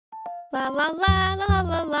La la la la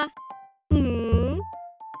la la.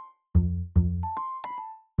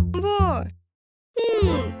 Во.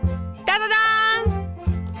 Та-да-дам!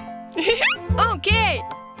 Окей.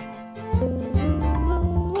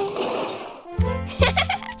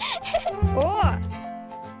 О.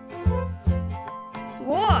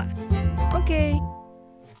 Во. Окей.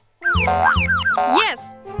 Yes.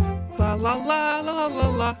 La la la la la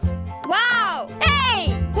la. Wow.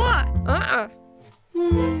 Hey. Во.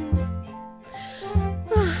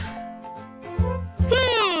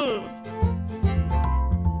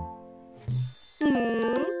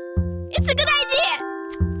 It's a good idea.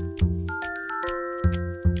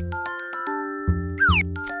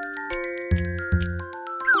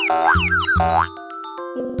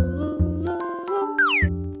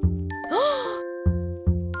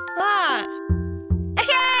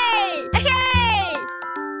 Hey! Hey!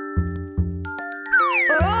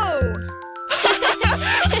 Oh!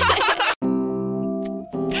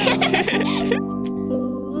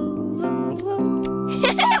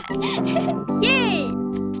 Yay!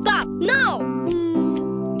 Stop! No!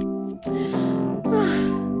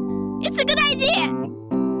 It's a good idea!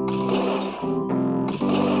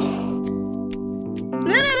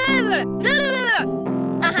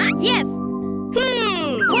 Yes!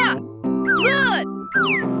 What? Good!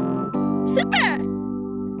 Super!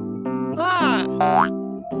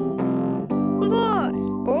 Good!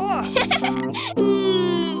 Oh!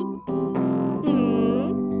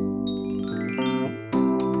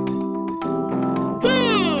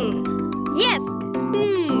 Yes!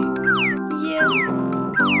 Yes!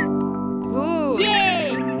 Good! Yay!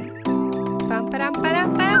 Pam param param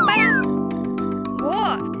param param!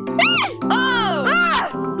 Whoa! Oh!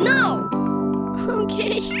 No!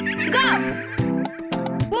 Okay, go!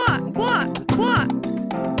 What?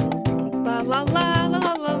 La la la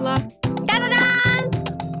la la la. Da-da-da!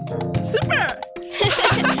 Super!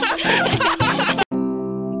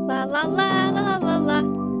 La la la la la la.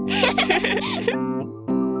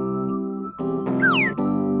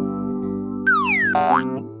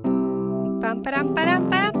 Pam param param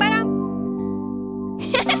param param.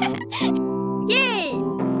 Yay!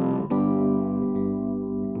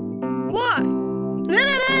 What?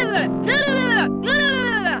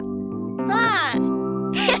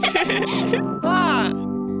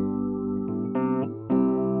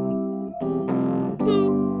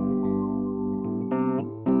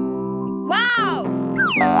 Wow!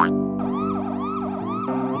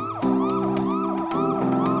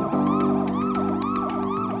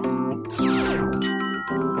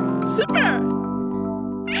 Super!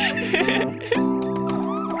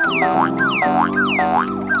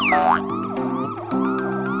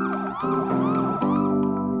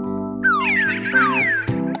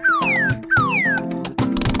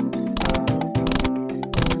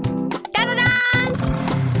 Da-da-da!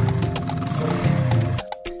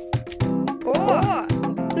 Oh!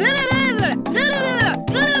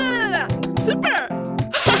 Super!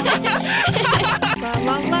 La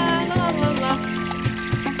la la la la la.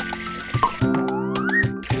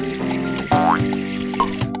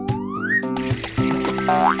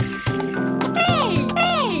 Hey!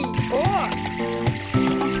 Hey! Oh!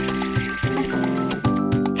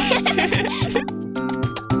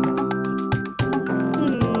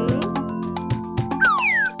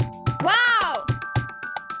 Wow!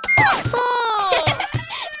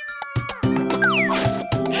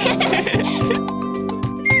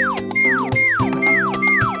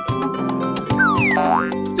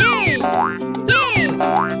 Yay! Yay!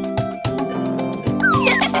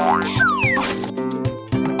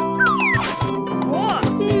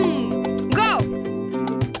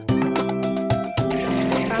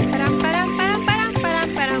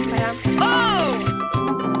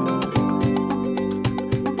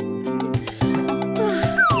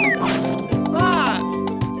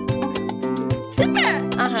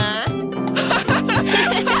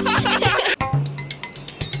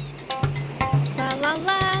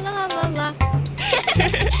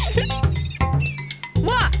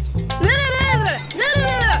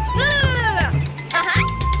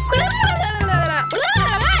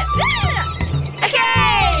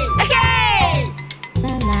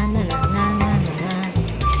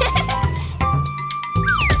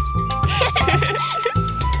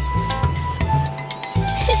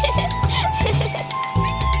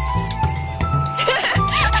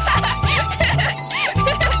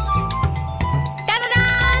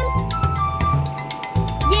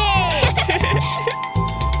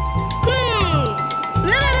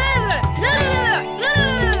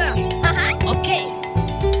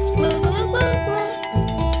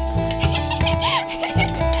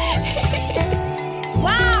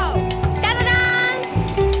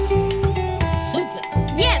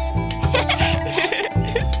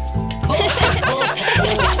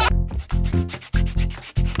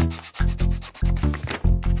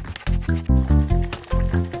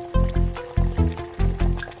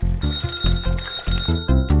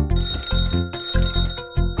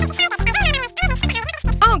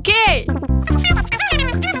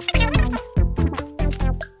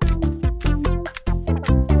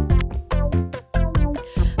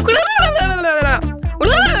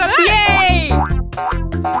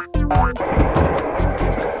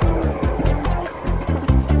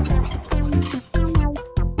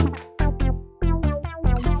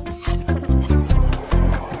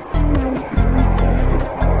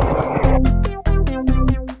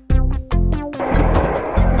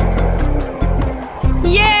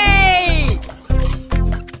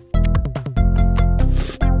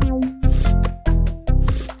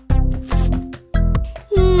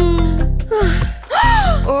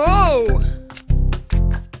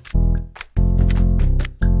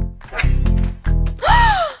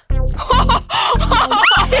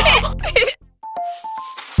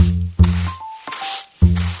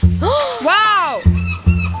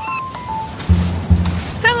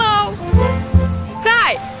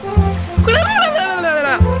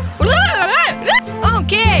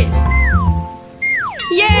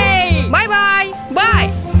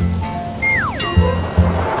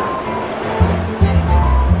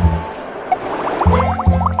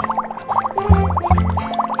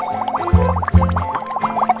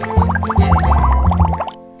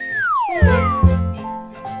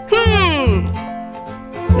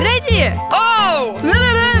 Whoa! La, la,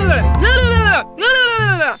 la, la, la, la, la, la,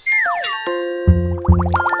 la, la.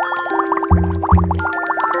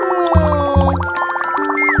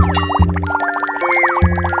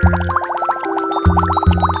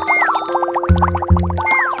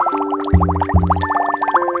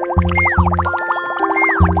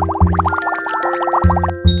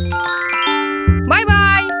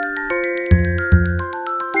 Bye-bye!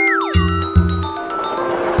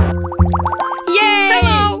 Yay!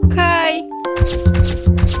 Hello! Hi!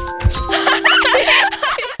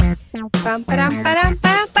 Pam param param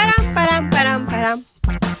param param param param param.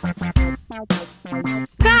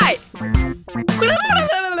 Hi!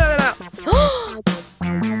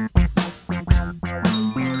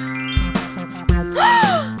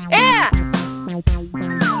 Eh!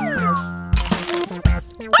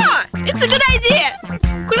 Oh, it's a good idea!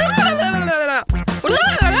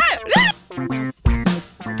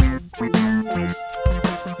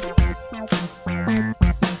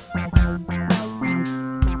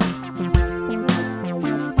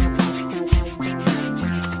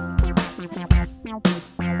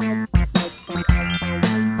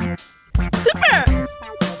 Super!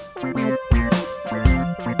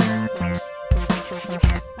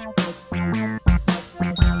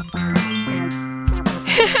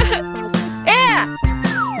 Yeah!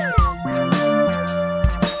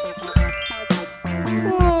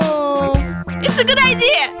 Oh, it's a good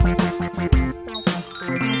idea!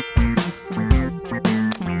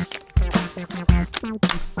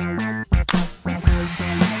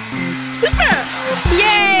 Super!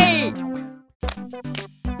 Yay!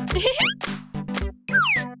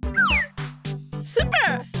 Super!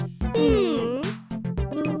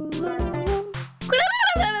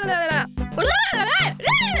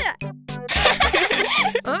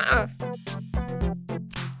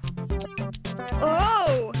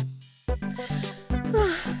 Oh!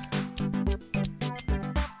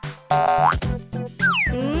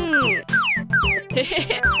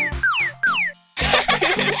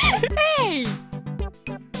 Hey!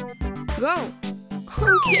 Go!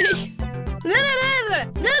 Okay. La la la la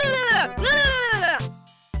la la la la la.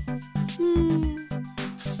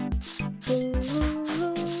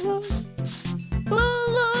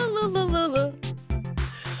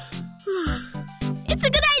 It's a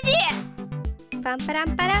good idea. Pam param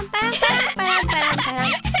param param param param param param.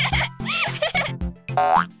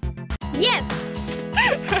 Yes.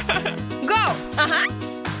 Go.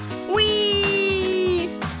 Wee.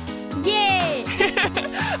 Yay.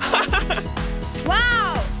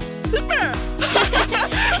 Wow. Super.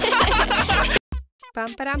 Pam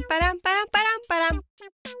param param param param param.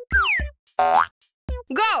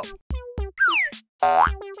 Go.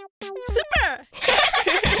 Super.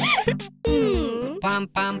 Pam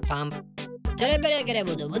pam pam. Tere bere kere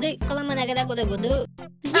budu budu kalamana kada kudu kudu.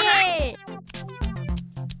 Yay!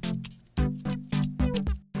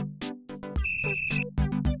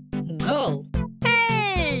 Go.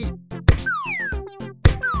 Hey!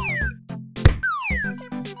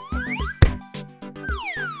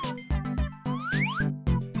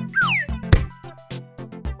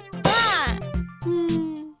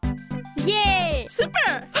 Yay!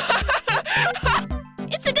 Super!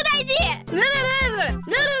 It's a good idea!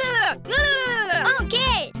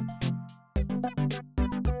 Okay!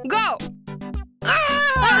 Go!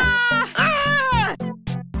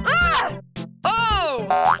 Oh!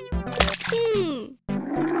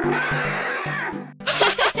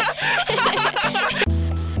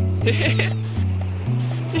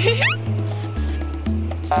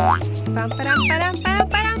 Pam param param param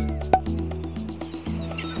param.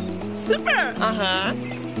 Super!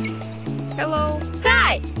 Hello.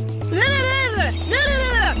 Hi.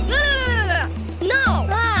 No.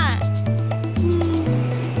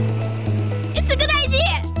 It's a good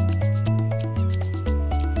idea.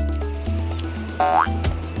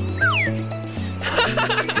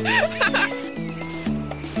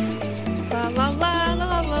 La la la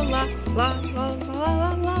la la la la la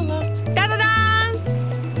la la la. Da da da.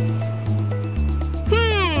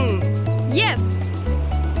 Yes.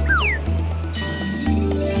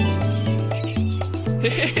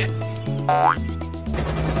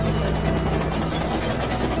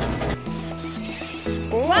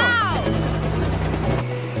 Wow.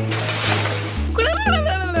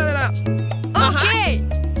 Okay.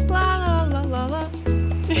 La la la la la.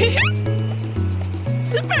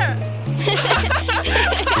 Super.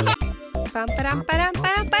 Pam param param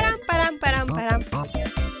param param param param param.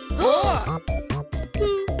 Oh.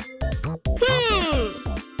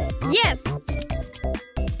 Yes.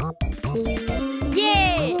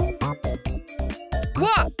 Yay.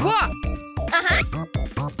 What? Uh-huh.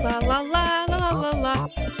 La la la la la la la.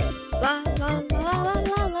 La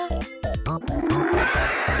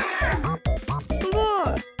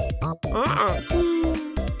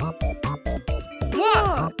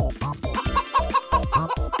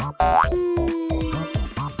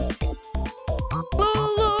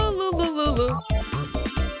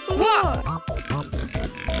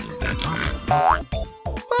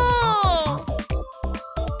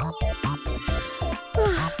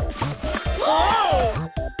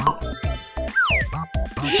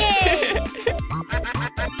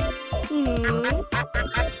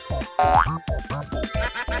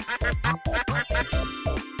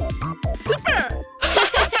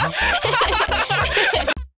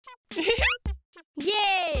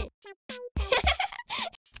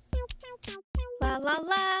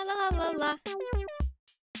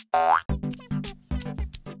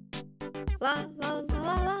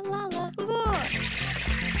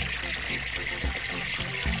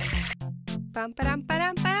Pam, param,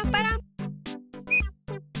 param, param, param. Good.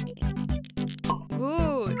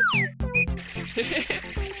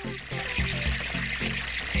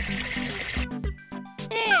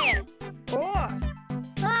 Oh.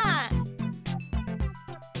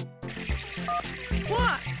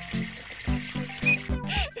 What?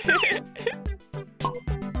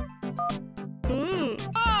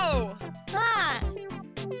 Oh.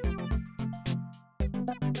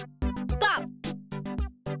 Stop.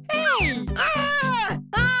 Hey.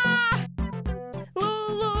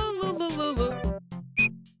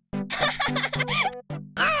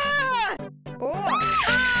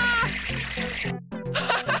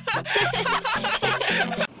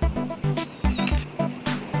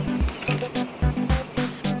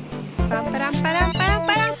 Pam, param, param, param,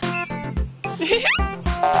 param.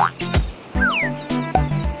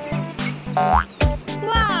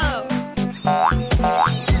 Wow.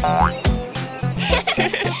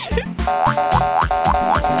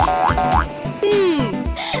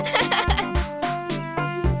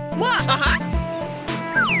 What? What?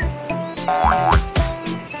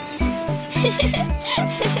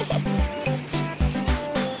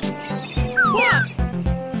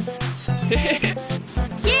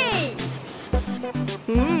 Yay!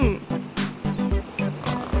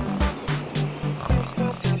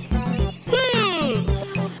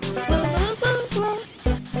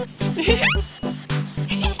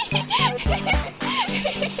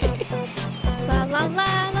 La la la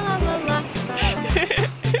la la la.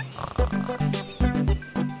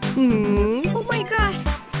 Oh my god!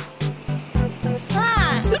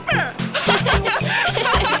 Super!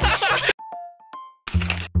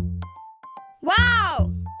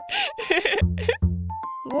 Wow!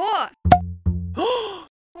 What?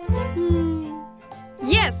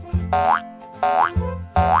 Yes!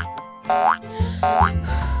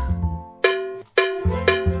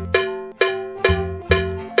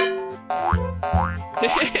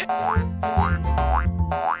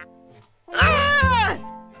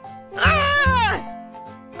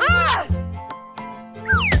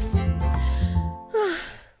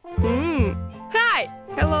 Hi!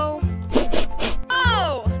 Hello!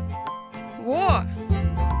 Oh! What?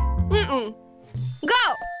 Go!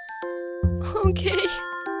 Okay.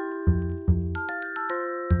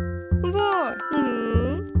 What?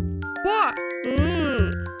 What?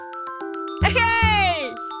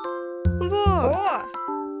 Hey! What?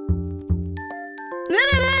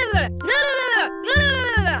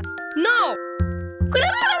 No!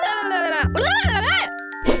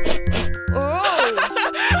 Oh!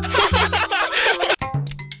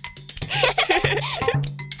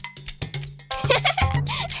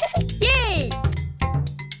 Yay!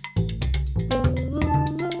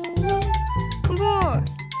 What?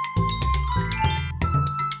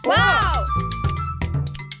 Wow!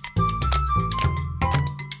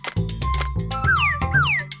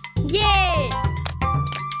 Yay!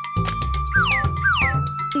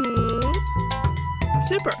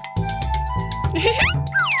 Super!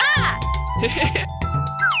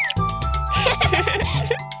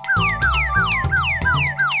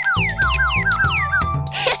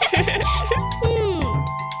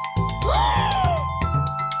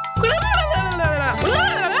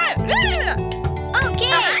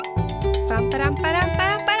 Okay! Pam, param, param,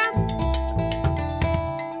 param, param.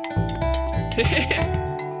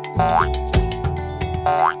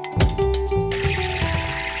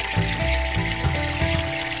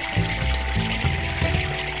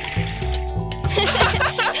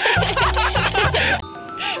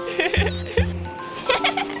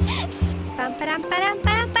 Pam, param, param,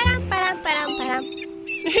 param, param, param, param, param.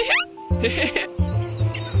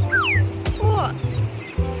 Oh.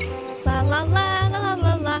 La la la la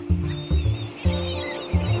la la.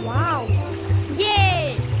 Wow.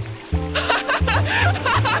 Yay!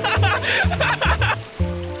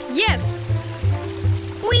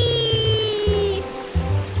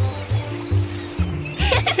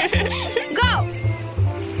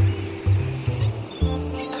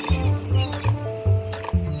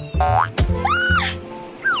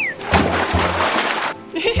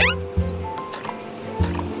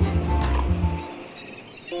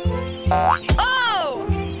 Oh!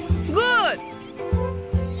 Good!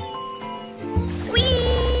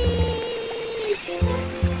 Whee!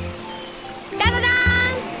 Da-da-da!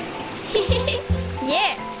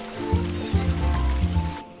 Yeah!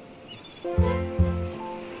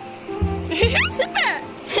 Super!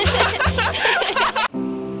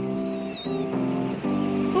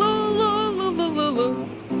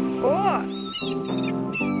 Oh!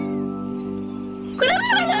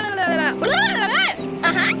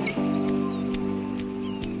 Uh-huh!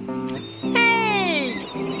 Hey!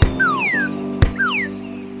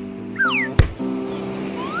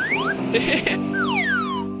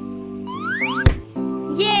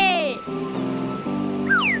 Yay!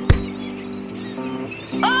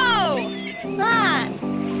 Oh! Ah!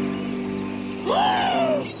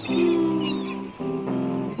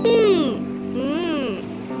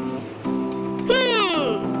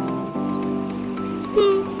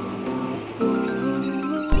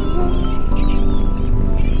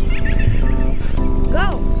 Go!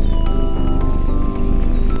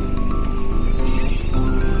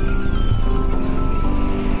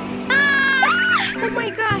 Ah! Oh my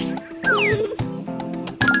god!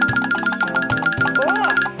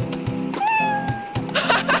 Oh!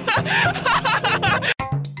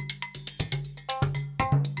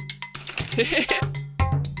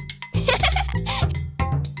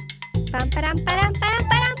 Pam param param param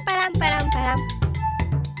param param param param.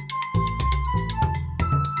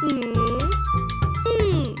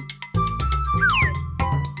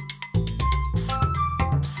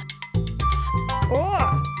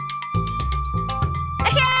 Oh!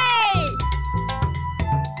 Hey!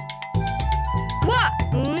 What?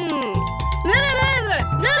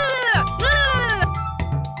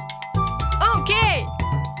 Okay.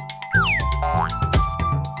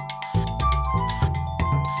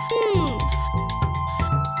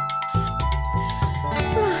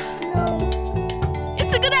 No.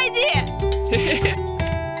 It's a good idea.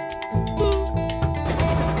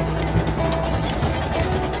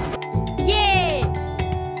 Yay!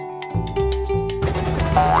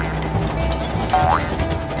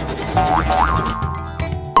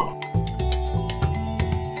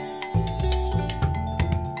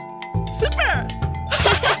 Super!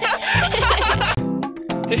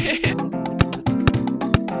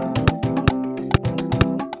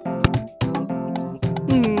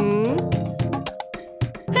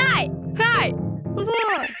 Hi! Hi!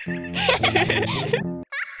 Whoa!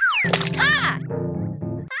 Ah!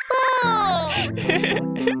 Oh!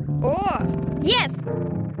 Oh! Yes!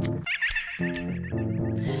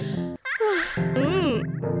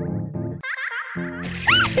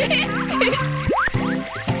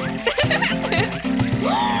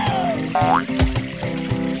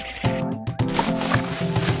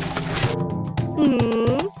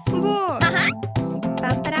 Whoa! Uh-huh.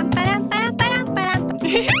 Pam param param param param param.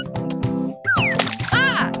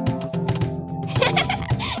 Ah!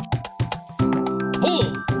 Oh!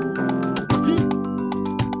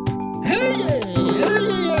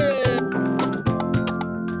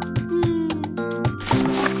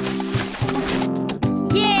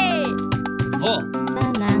 Yay! Whoa! Na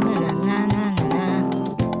na na na na na na.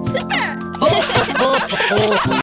 Super! Oh!